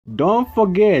Don't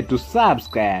forget to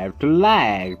subscribe, to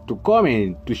like, to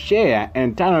comment, to share,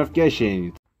 and turn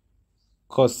notifications.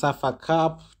 COSAFA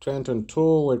Cup 2022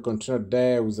 will continue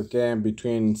today with a game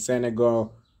between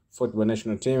Senegal football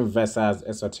national team versus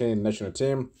Eswatini national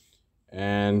team,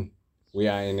 and we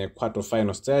are in a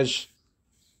quarter-final stage.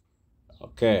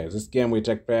 Okay, this game will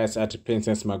take place at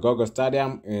Princess Magogo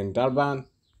Stadium in Durban.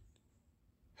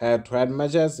 Head-to-head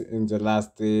matches in the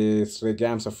last 3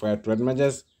 games of head-to-head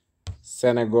matches.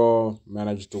 Senegal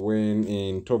managed to win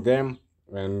in 2 games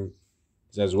and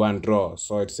there's 1 draw.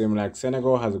 So it seems like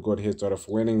Senegal has a good history of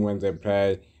winning when they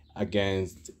play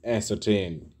against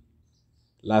Eswatini.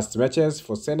 Last matches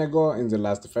for Senegal, in the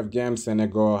last 5 games,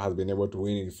 Senegal has been able to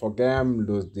win in 4 games,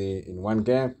 lose in 1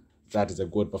 game. That is a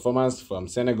good performance from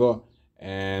Senegal.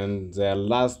 And the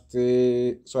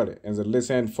in the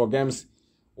recent 4 games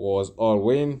was all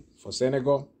win for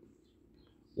Senegal.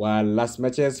 While last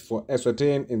matches for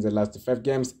Eswatini, in the last 5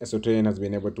 games, Eswatini has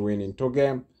been able to win in 2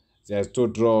 games. There's 2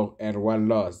 draw and 1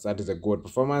 loss. That is a good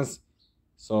performance.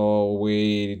 So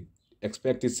we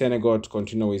expected Senegal to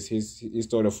continue with his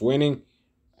history of winning.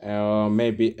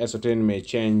 Maybe Eswatini may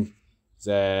change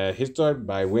the history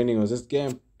by winning on this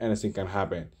game. Anything can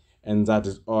happen. And that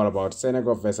is all about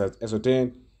Senegal versus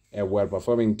Eswatini, a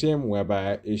well-performing team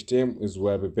whereby each team is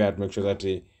well prepared to make sure that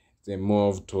they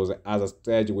move to the other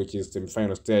stage, which is the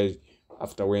final stage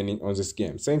after winning on this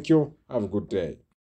game. Thank you. Have a good day.